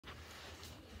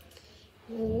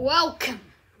Welcome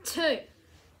to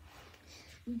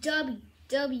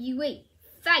WWE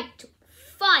Fatal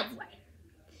 5-Way.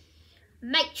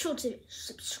 Make sure to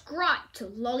subscribe to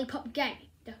Lollipop Gaming,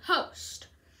 the host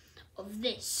of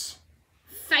this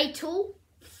Fatal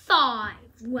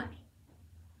 5-Way.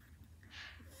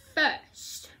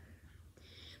 First,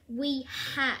 we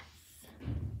have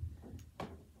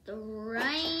the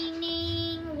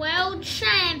reigning world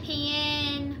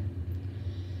champion,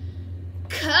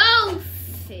 Kofi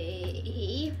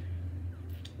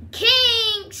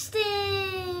Kingston.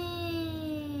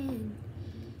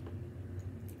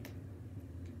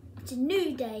 It's a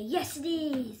new day. Yes, it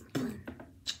is. Boom,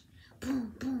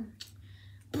 boom, boom,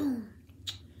 boom,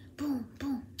 boom,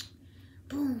 boom,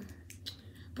 boom,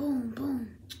 boom,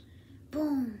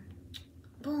 boom,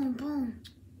 boom, boom, boom,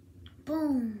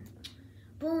 boom,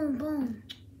 boom, boom,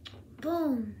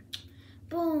 boom,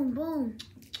 boom, boom,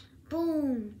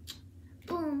 boom.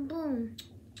 Boom, boom,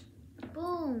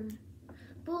 boom,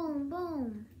 boom,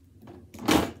 boom.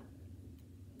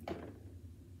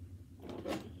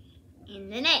 In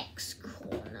the next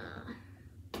corner,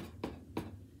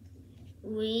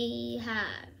 we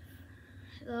have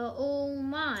the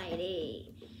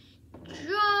almighty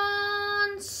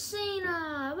John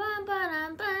Cena. Ba, ba, da,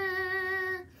 ba.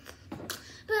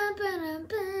 Ba, ba, da,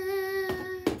 ba.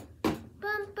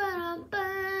 Ba, ba, da, ba.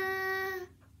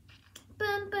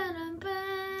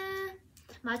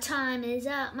 My time is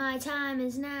up, my time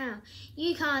is now.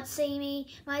 You can't see me,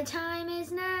 my time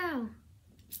is now.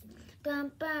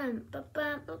 Bum bum bum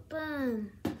bum bum bum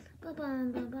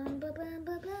bum bum bum bum bum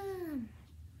bum bum.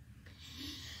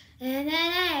 And the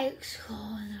next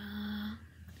corner,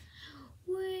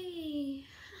 we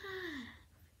have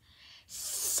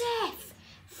Seth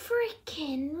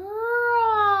freaking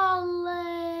Rollins.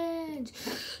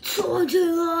 Time to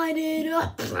light it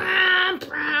up.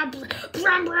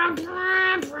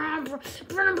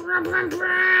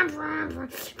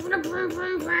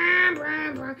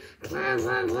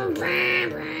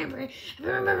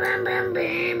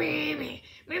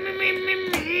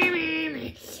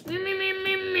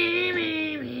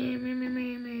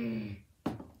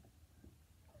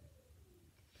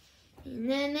 In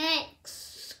the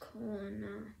next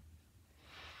corner,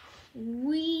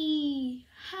 we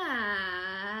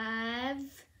have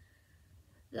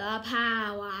the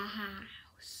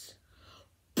powerhouse,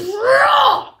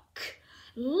 Brock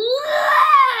Lesnar.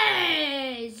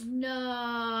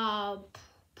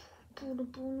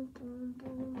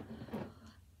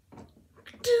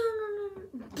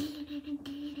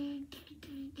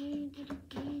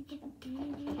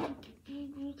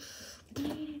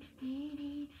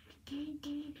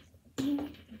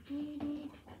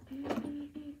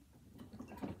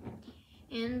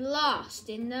 And last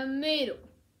in the middle,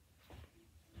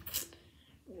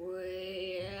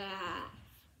 we have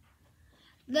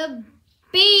the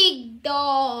big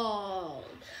dog,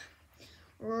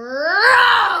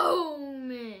 Roman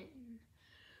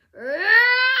Reigns.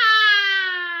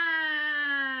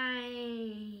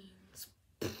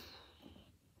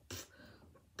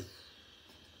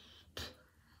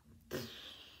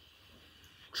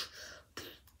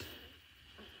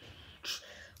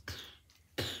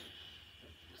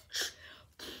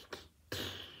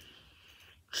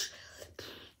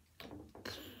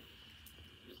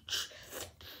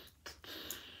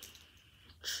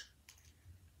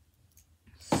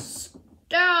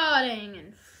 Starting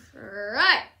in 3,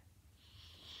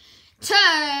 2,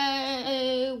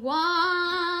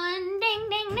 1. Ding,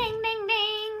 ding, ding, ding,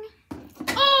 ding.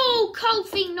 Oh,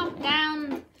 Kofi knocked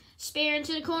down. Spear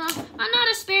into the corner.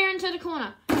 Another spear into the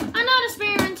corner. Another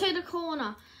spear into the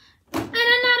corner. And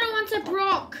another one to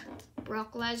Brock.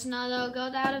 Brock Lesnar, though,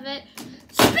 got out of it.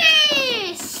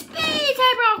 Spear! Spear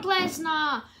to Brock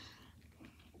Lesnar.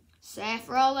 Seth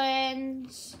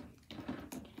Rollins.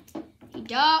 He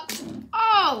ducked.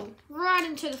 Oh, right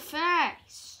into the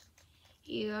face.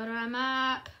 You got him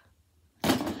up.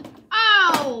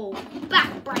 Oh,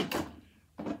 backbreaker.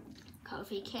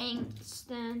 Kofi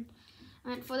Kingston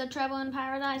went for the treble in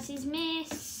paradise. He's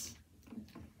miss.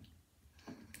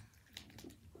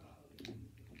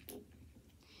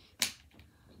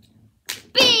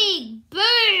 Big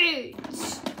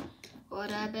boots.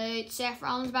 What a boot. Seth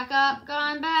Rollins back up.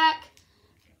 Going back.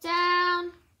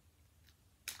 Down.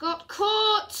 Got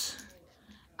caught.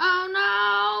 Oh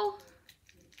no.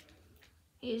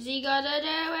 Is he gonna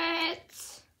do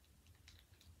it?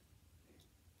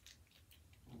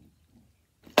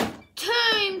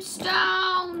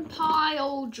 Tombstone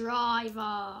pile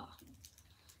driver.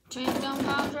 Tombstone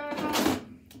pile driver.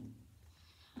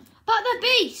 But the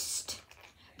beast,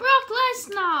 Brock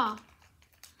Lesnar.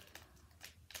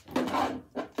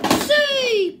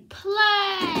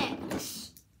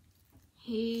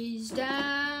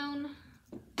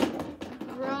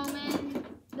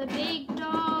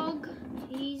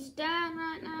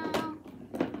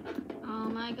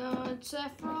 But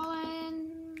Seth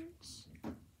Rollins.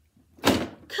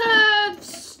 Curb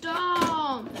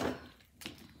stomp.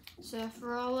 Seth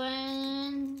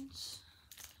Rollins.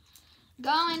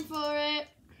 Going for it.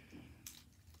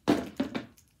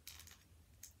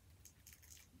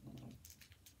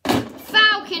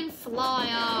 Falcon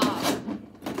Flyer.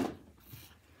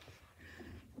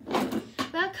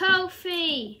 The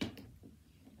Kofi.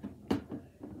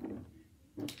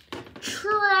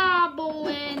 Trouble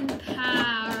in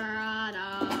Paradise.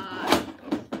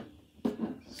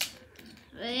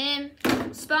 Then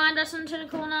spine us into the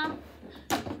corner.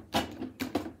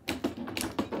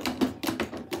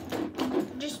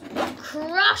 Just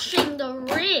crushing the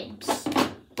ribs.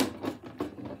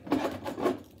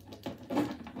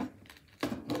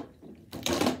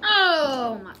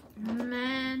 Oh my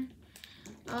man.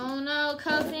 Oh no,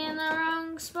 Kofi in the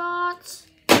wrong spot.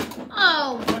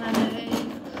 Oh, what a move.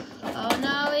 Oh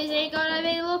no, is he gonna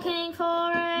be looking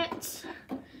for it?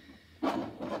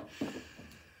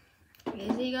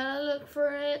 Is he gonna look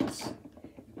for it?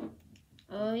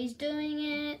 Oh, he's doing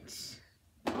it.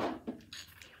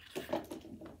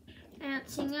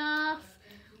 Bouncing off,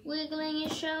 wiggling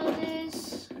his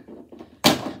shoulders.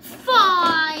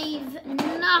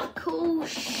 5-knuckle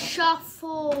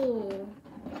shuffle.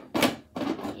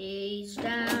 He's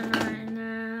down right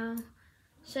now.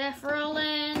 Seth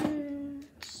Rollins,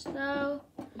 though.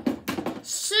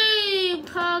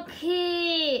 Super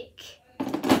kick.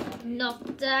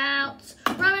 Knocked out.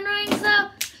 Roman Reigns, though.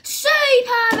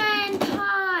 Superman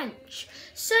punch.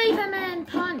 Superman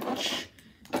punch.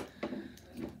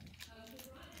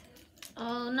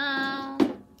 Oh no.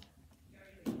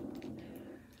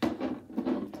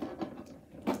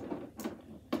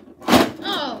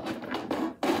 Oh.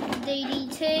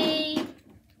 DDT.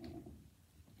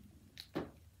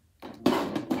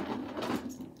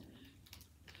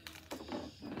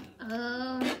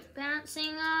 Oh,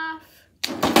 bouncing off.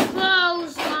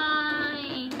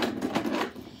 Clothesline.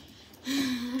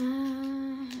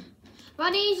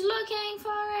 But he's looking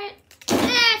for it.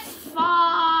 F5.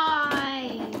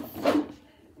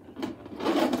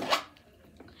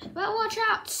 But watch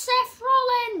out, Seth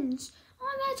Rollins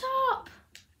on the top.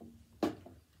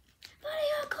 But he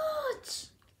got caught.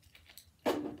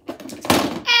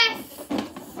 F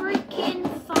freaking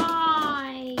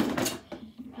 5.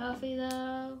 Healthy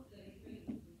though.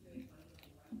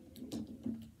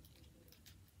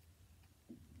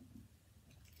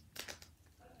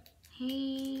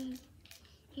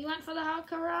 He went for the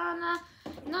Hurricanrana.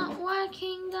 Not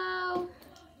working though.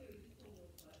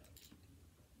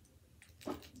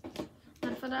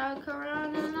 Went for the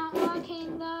Hurricanrana, not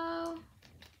working though.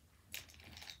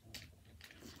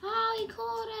 Oh, he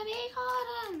caught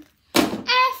him,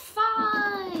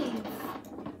 F5!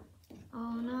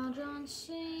 Oh no, John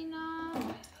Cena.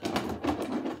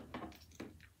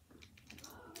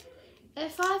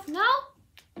 F5, no?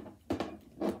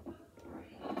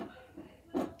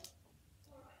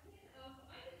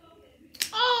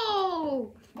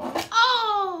 Oh!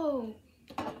 Oh!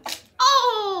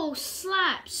 Oh!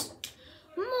 Slaps!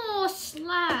 More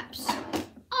slaps!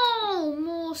 Oh,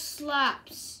 more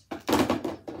slaps!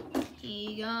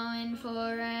 He going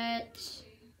for it.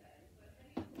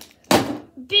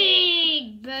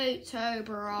 Big boot to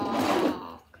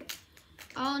Brock.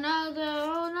 Oh no,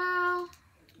 oh no.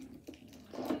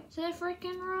 Seth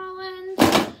freaking Rollins.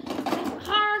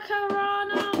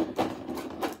 Hurricanrana.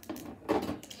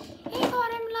 He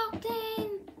got him locked in.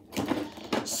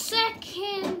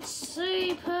 Second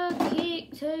super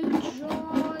kick to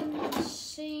John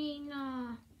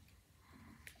Cena.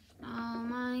 Oh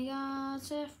my god,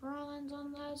 Seth Rollins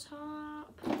on the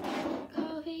top.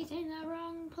 Kofi's in the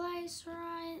wrong place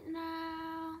right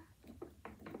now.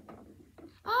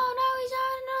 Oh no, he's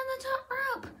on the top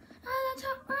rope. On the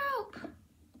top rope.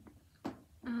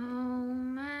 Oh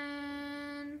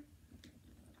man.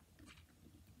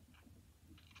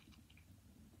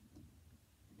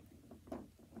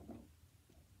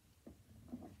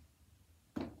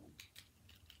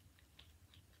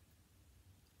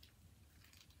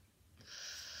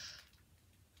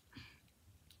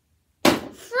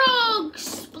 Frog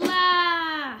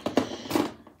splash!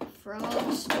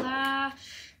 Frog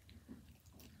splash.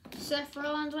 Seth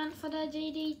Rollins went for the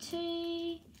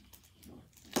DDT.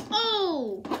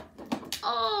 Oh!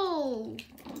 Oh!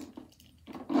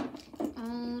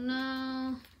 Oh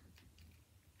no.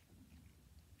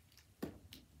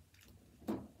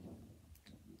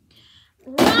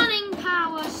 Running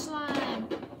power slam.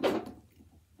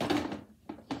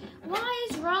 Why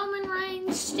is Roman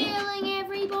Reigns stealing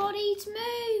everybody's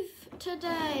move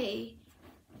today?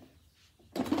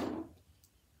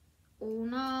 Oh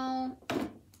no.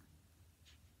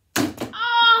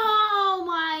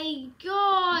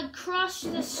 across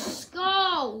the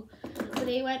skull. But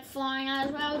he went flying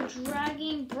as well,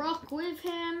 dragging Brock with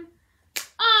him.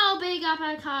 Oh, big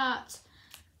uppercut.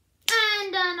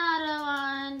 And another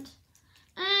one.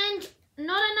 And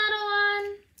not another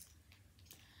one.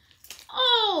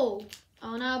 Oh.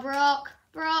 Oh no, Brock.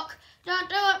 Brock. Don't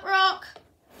do it, Brock.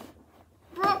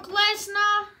 Brock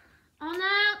Lesnar on the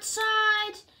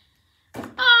outside.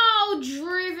 Oh,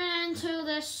 driven into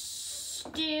the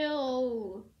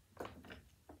steel.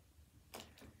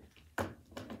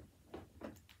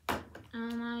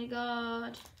 Oh my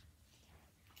God.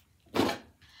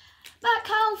 But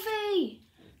Kofi.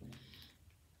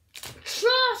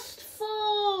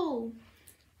 Trustful.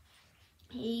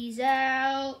 He's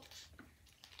out.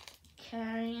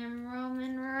 Carrying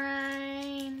Roman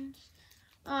Reigns.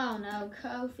 Oh no,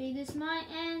 Kofi, this might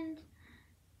end.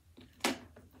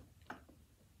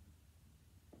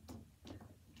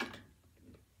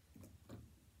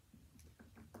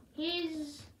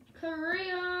 His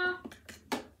career.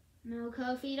 No,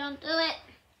 Kofi, don't do it.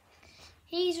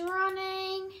 He's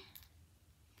running.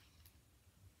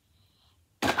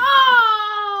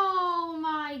 Oh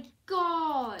my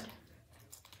God.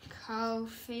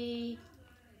 Kofi.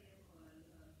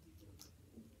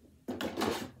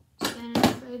 Standing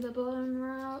through the bottom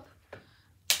rope.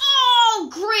 Oh,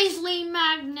 Grizzly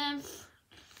Magnum.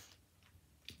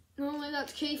 Normally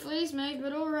that's Keith Lee's move,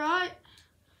 but alright.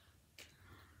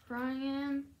 Trying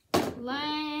him.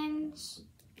 Lands.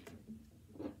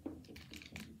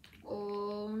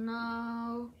 Oh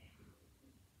no.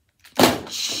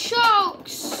 Choke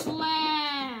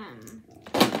slam.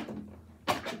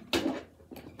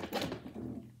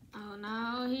 Oh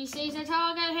no, he sees a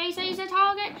target, he sees a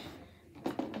target.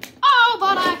 Oh,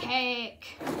 but a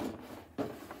kick.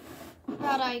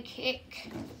 But a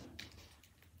kick.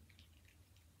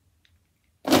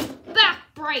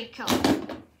 Backbreaker.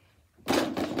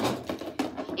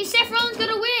 Is Seth Rollins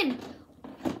gonna win?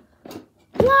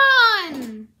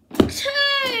 1,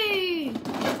 2.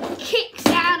 Kicks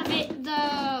out of it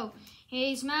though.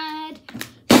 He's mad.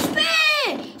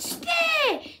 Spear!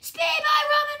 Spear! Spear by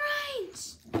Roman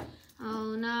Reigns.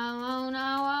 Oh no, oh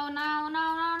no, oh no,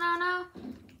 no, no, no, no.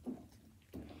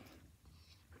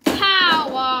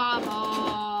 Power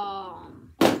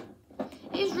bomb.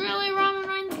 Is really Roman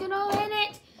Reigns gonna win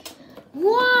it?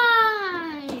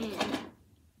 1,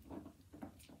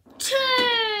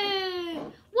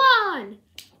 2. 1,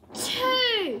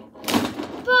 2.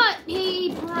 But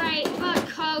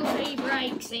Kofi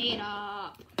breaks it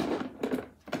up.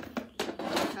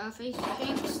 Kofi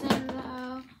kicks him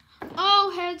though. Oh,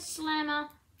 head slammer.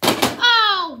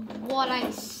 Oh, what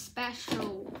a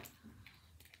special.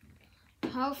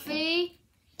 Kofi.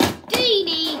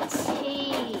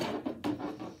 DDT.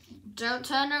 Don't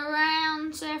turn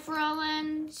around, Seth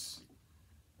Rollins.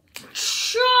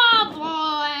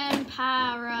 Trouble in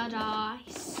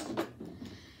Paradise.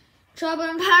 Trouble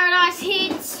in Paradise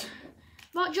hits.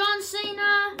 But John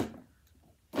Cena.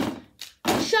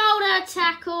 Shoulder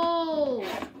tackle.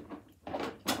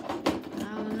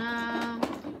 Oh no.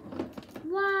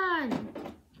 1,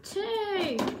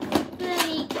 2. Then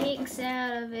he kicks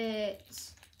out of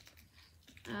it.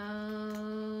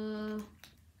 Oh.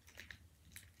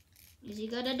 Is he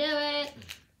gonna do it?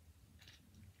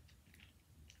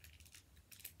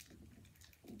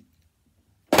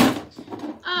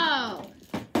 Oh.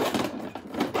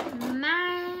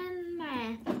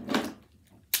 Man.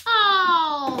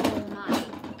 Oh my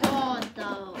God,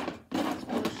 though. It's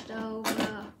pushed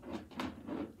over.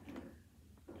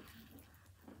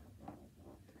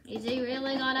 Is he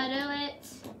really gonna do it?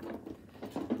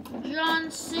 John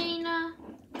Cena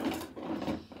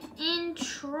in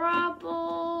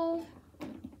trouble.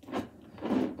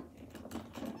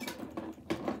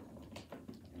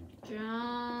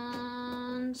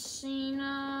 John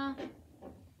Cena.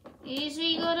 Is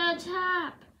he gonna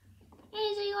tap?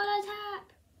 Is he gonna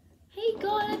tap? He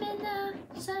got him in the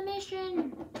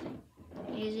submission.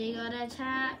 Is he gonna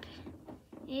tap?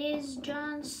 Is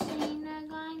John Cena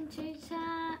going to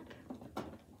tap?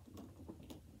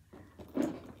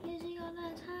 Is he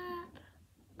gonna tap?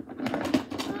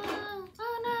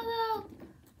 Oh no, no.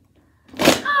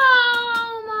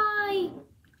 Oh my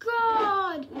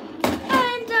God.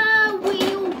 And a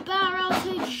wheelbarrow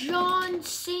to John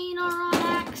Cena on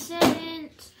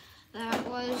accident. That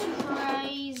was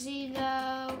crazy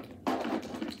though.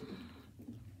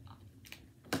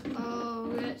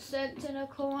 Oh, gets sent to the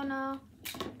corner.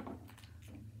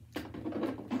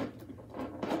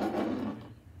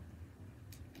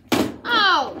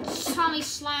 Oh, tummy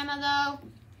slammer though.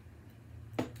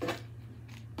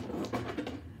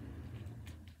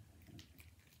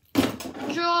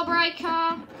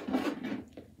 Jawbreaker.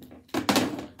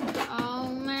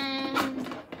 man.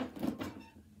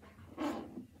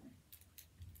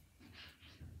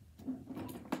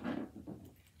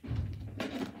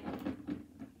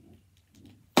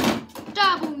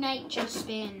 Double nature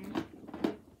spin.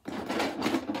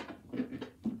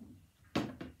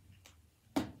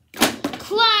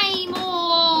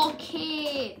 Claymore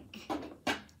kick.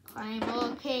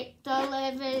 Claymore kick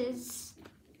delivers.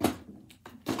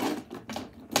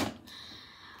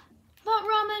 But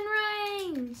Roman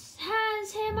Reigns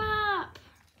has him up.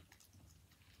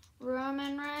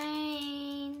 Roman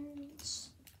Reigns.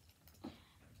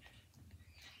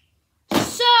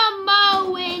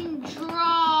 Samoan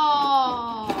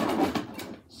drop.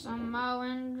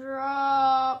 Samoan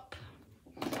drop.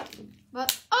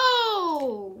 But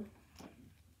oh!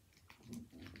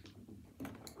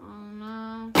 Oh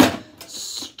no.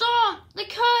 Stomp! The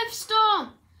curve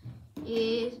stomp!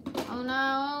 Is oh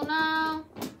no, oh no.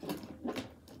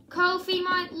 Kofi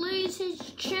might lose his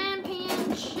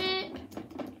championship.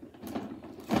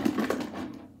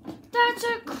 That's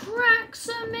a crack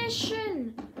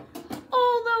submission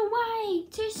all the way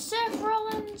to Seth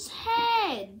Rollins'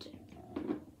 head.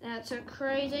 That's a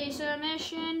crazy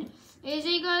submission. Is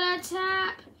he gonna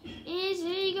tap? Is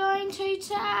he going to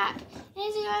tap?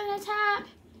 Is he going to tap?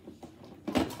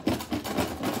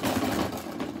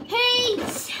 He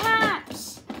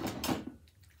taps.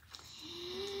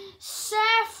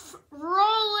 Seth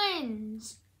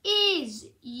Rollins is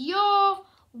your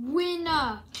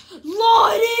winner.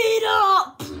 Light it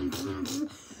up.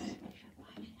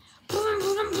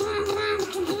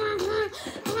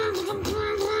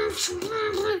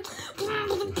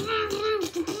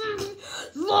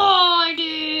 Light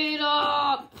it up. Light it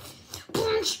up.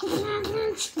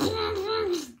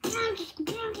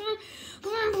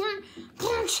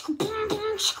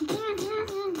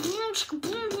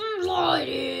 Light it up. Light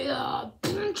it up.